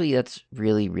 no, actually, that's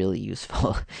really, really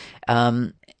useful.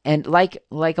 And like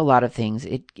a lot of things,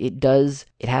 it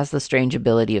has the strange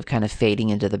ability of kind of fading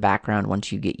into the background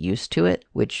once you get used to it,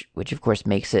 which of course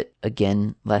makes it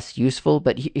again less useful.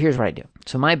 But here's what I do.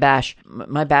 So my bash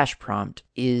prompt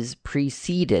is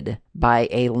preceded by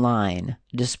a line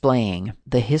displaying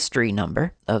the history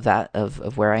number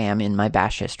of where I am in my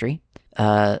bash history,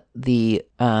 the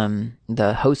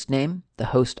host name, the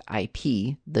host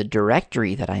IP, the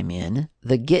directory that I'm in,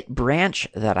 the Git branch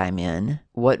that I'm in,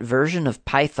 what version of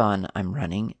Python I'm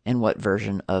running, and what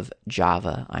version of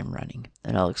Java I'm running.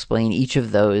 And I'll explain each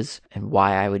of those and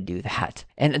why I would do that.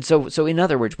 And so in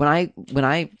other words,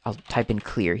 I'll type in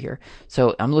clear here.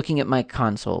 So I'm looking at my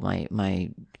console,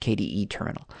 my KDE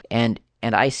terminal, and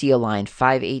I see a line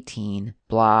 518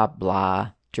 blah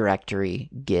blah directory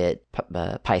git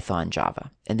Python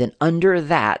Java, and then under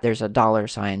that there's a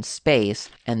 $ space,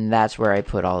 and that's where I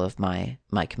put all of my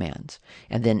commands.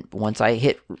 And then once I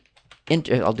hit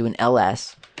enter, I'll do an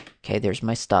ls. Okay, there's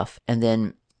my stuff, and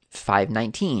then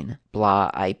 519 blah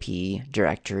IP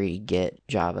directory git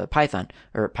Java Python,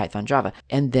 or Python Java,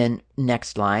 and then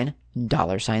next line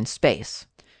 $ space.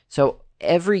 So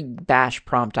every bash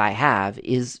prompt I have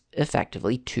is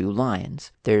effectively 2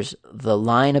 lines. There's the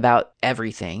line about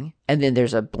everything, and then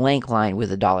there's a blank line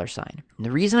with a $. And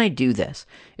the reason I do this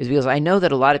is because I know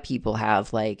that a lot of people have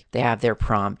their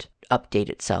prompt update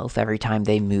itself every time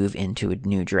they move into a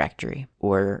new directory,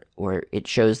 or it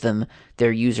shows them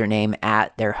their username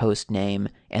at their host name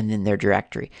and then their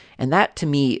directory. And that to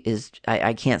me is,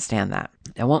 I can't stand that.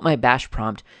 I want my bash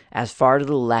prompt as far to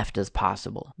the left as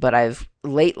possible. But I have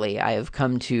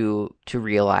come to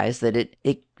realize that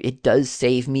it does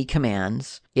save me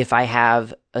commands if I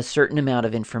have a certain amount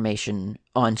of information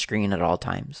on screen at all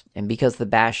times. And because the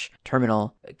bash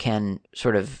terminal can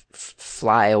sort of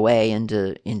fly away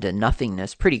into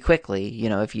nothingness pretty quickly,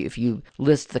 if you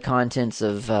list the contents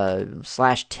of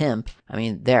 /temp, I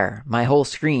mean, my whole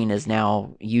screen is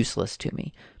now useless to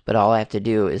me. But all I have to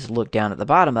do is look down at the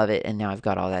bottom of it, and now I've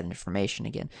got all that information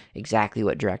again. Exactly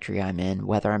what directory I'm in,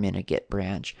 whether I'm in a Git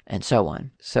branch, and so on.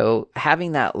 So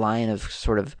having that line of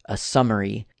sort of a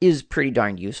summary is pretty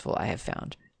darn useful, I have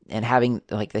found. And having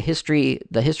like the history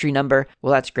number,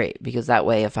 well, that's great, because that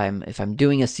way if I'm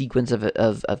doing a sequence of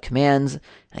commands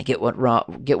and I get one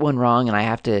wrong and I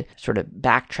have to sort of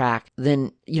backtrack,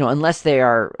 then unless they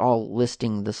are all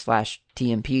listing the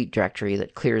 /tmp directory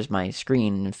that clears my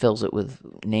screen and fills it with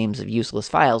names of useless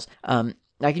files, I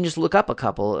can just look up a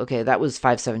couple. Okay, that was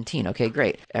 517. Okay,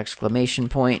 great. !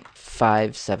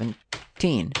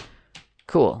 517.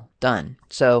 Cool, done.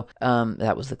 So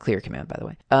that was the clear command, by the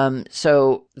way.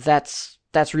 So that's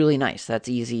really nice. That's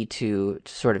easy to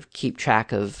sort of keep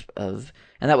track of,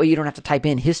 and that way you don't have to type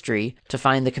in history to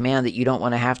find the command that you don't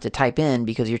want to have to type in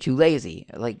because you're too lazy.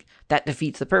 Like, that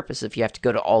defeats the purpose if you have to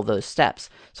go to all those steps.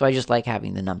 So I just like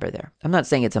having the number there. I'm not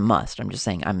saying it's a must. I'm just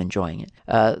saying I'm enjoying it.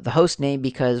 The host name,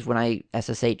 because when I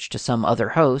SSH to some other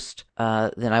host,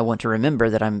 then I want to remember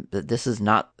that this is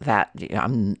not that.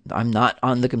 I'm not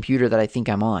on the computer that I think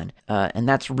I'm on, and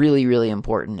that's really, really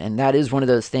important. And that is one of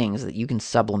those things that you can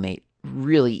sublimate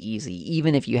really easy,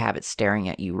 even if you have it staring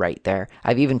at you right there.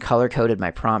 I've even color-coded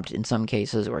my prompt in some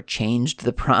cases, or changed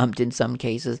the prompt in some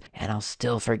cases, and I'll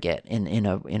still forget. On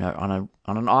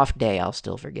an off day, I'll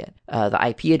still forget. The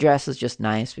IP address is just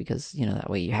nice because that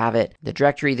way you have it. The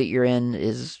directory that you're in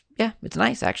is, it's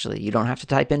nice actually. You don't have to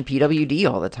type in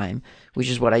pwd all the time,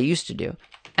 which is what I used to do.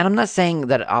 And I'm not saying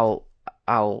that I'll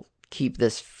keep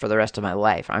this for the rest of my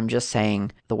life. I'm just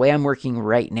saying the way I'm working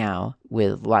right now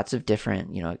with lots of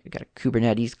different, I've got a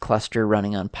Kubernetes cluster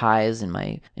running on Pies in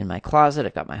my closet.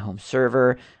 I've got my home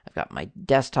server. I've got my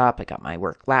desktop. I got my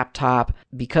work laptop.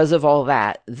 Because of all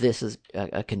that, this is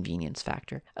a convenience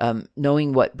factor.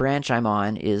 Knowing what branch I'm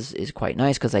on is quite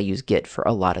nice because I use Git for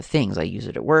a lot of things. I use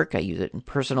it at work. I use it in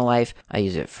personal life. I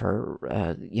use it for,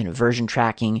 version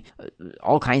tracking,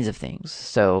 all kinds of things.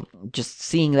 So just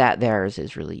seeing that there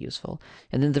is really useful.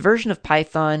 And then the version of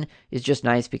Python is just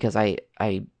nice because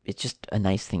it's just a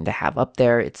nice thing to have up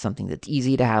there. It's something that's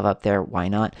easy to have up there. Why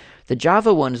not? The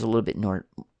Java one is a little bit more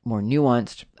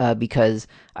nuanced because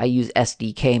I use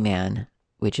SDKman,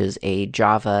 which is a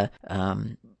Java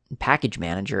package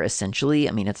manager, essentially.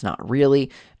 I mean, it's not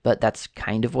really, but that's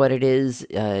kind of what it is.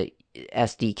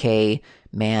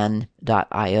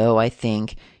 SDKman.io, I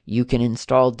think. You can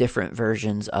install different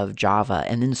versions of Java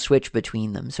and then switch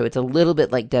between them. So it's a little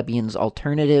bit like Debian's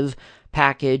alternative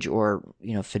package, or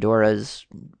Fedora's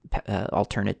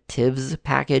alternatives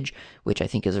package, which I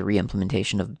think is a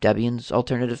re-implementation of Debian's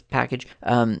alternative package.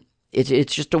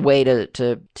 It's just a way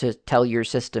to tell your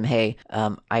system, hey,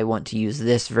 I want to use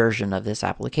this version of this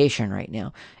application right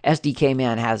now.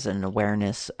 SDKman has an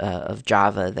awareness of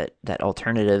Java that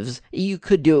alternatives, you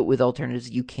could do it with alternatives,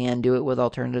 you can do it with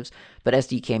alternatives, but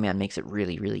SDKman makes it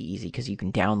really, really easy because you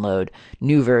can download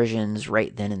new versions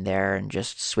right then and there and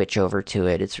just switch over to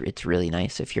it. It's really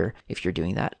nice if you're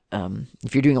doing that.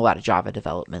 If you're doing a lot of Java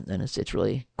development, then it's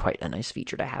really quite a nice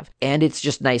feature to have. And it's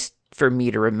just nice for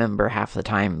me to remember half the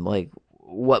time, like,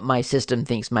 what my system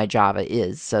thinks my Java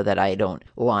is, so that I don't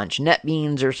launch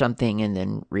NetBeans or something and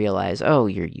then realize, oh,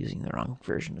 you're using the wrong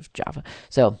version of Java.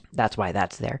 So that's why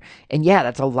that's there. And yeah,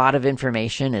 that's a lot of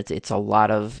information. It's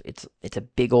a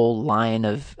big old line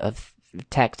of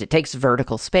text. It takes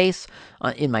vertical space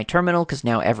in my terminal because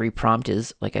now every prompt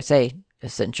is, like I say,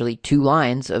 essentially 2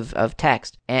 lines of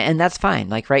text, and that's fine.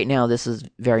 Like right now, this is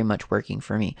very much working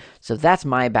for me. So that's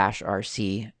my bash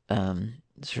RC.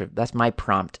 That's my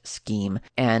prompt scheme,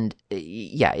 and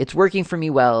yeah, it's working for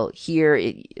me well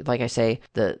here. Like I say,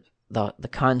 the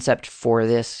concept for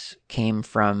this came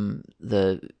from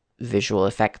the visual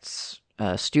effects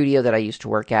studio that I used to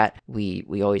work at.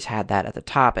 We always had that at the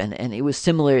top, and it was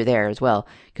similar there as well,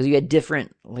 because you had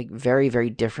different, like very, very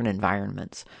different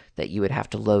environments that you would have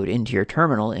to load into your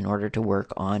terminal in order to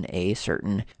work on a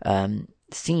certain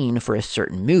scene for a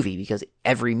certain movie, because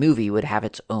every movie would have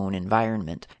its own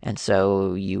environment. And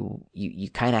so you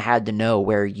kind of had to know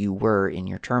where you were in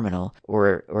your terminal,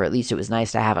 or at least it was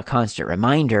nice to have a constant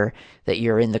reminder that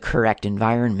you're in the correct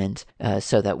environment,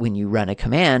 so that when you run a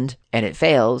command and it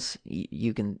fails,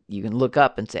 you can look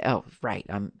up and say, oh, right,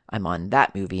 I'm on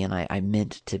that movie and I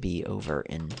meant to be over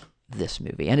in this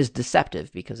movie. And it's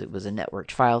deceptive because it was a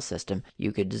networked file system.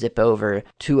 You could zip over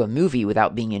to a movie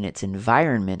without being in its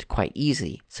environment quite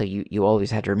easy. So you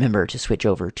always had to remember to switch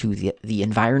over to the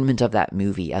environment of that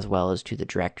movie as well as to the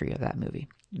directory of that movie.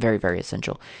 Very, very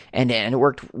essential. And it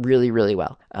worked really, really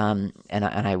well. I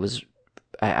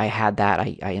had that.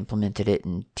 I implemented it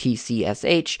in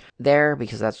TCSH there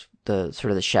because that's the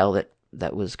sort of the shell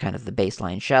that was kind of the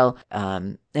baseline shell,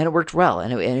 and it worked well,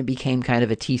 and it became kind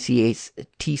of a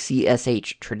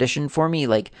TCSH tradition for me.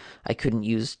 Like, I couldn't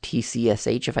use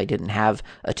TCSH if I didn't have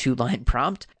a 2-line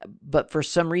prompt, but for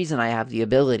some reason I have the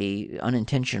ability,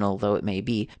 unintentional though it may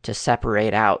be, to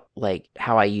separate out like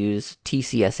how I use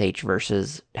TCSH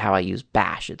versus how I use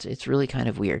bash. It's really kind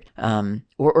of weird.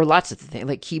 Or lots of things,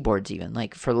 like keyboards even.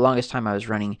 Like, for the longest time I was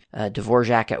running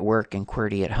Dvorak at work and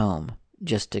QWERTY at home,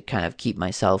 just to kind of keep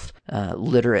myself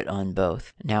literate on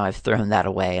both. Now I've thrown that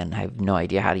away and I have no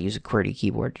idea how to use a QWERTY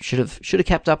keyboard. Should have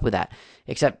kept up with that.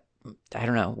 Except, I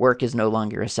don't know, work is no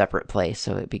longer a separate place,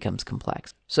 so it becomes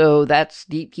complex. So that's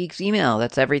Deepgeek's email.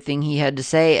 That's everything he had to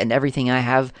say and everything I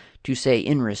have to say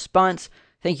in response.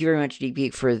 Thank you very much,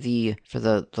 Deepgeek, for the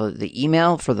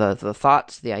email, for the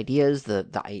thoughts, the ideas,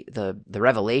 the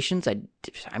revelations.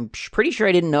 I'm pretty sure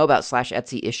I didn't know about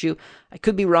 /Etsy issue. I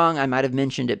could be wrong. I might have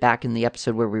mentioned it back in the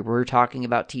episode where we were talking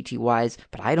about TTYs,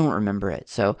 but I don't remember it.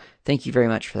 So thank you very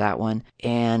much for that one.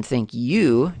 And thank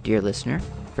you, dear listener,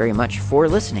 very much for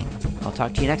listening. I'll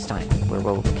talk to you next time, where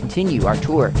we'll continue our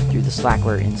tour through the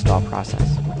Slackware install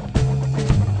process.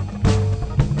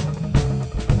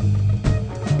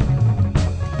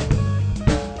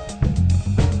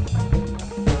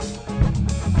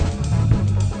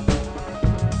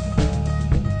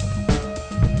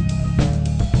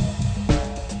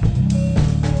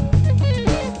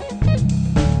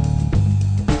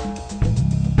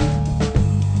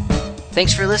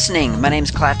 Thanks for listening. My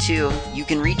name's Klaatu. You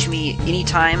can reach me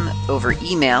anytime over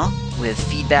email with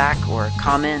feedback or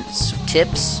comments,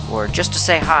 tips, or just to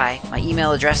say hi. My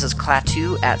email address is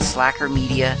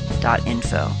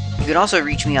klaatu@slackermedia.info. You can also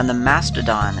reach me on the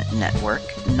Mastodon network,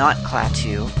 not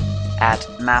Klaatu, at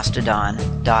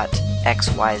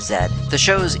mastodon.xyz. The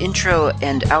show's intro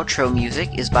and outro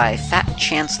music is by Fat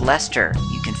Chance Lester.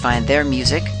 You can find their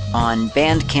music on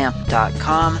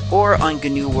bandcamp.com or on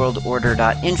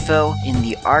GNUWorldOrder.info. In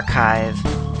the archive,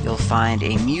 you'll find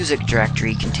a music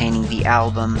directory containing the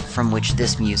album from which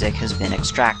this music has been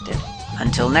extracted.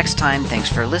 Until next time, thanks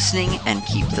for listening and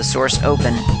keep the source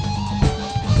open.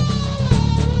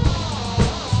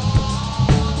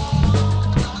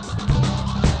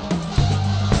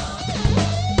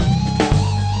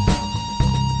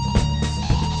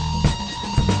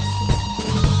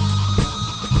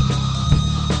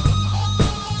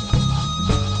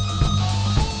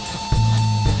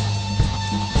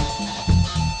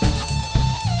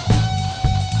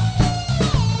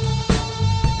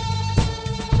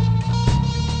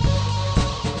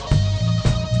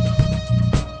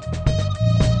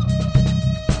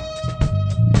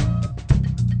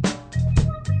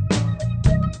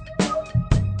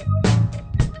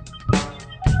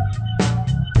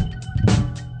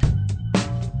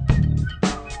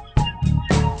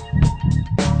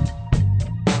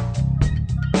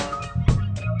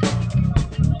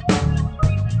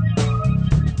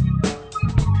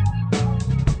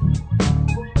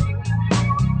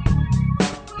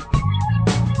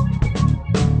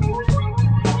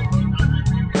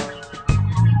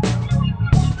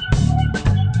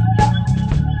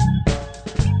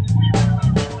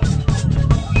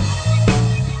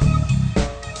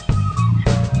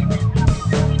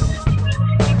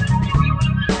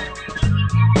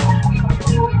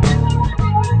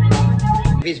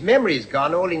 If his memory's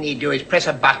gone, all he need do is press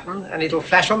a button and it'll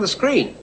flash on the screen.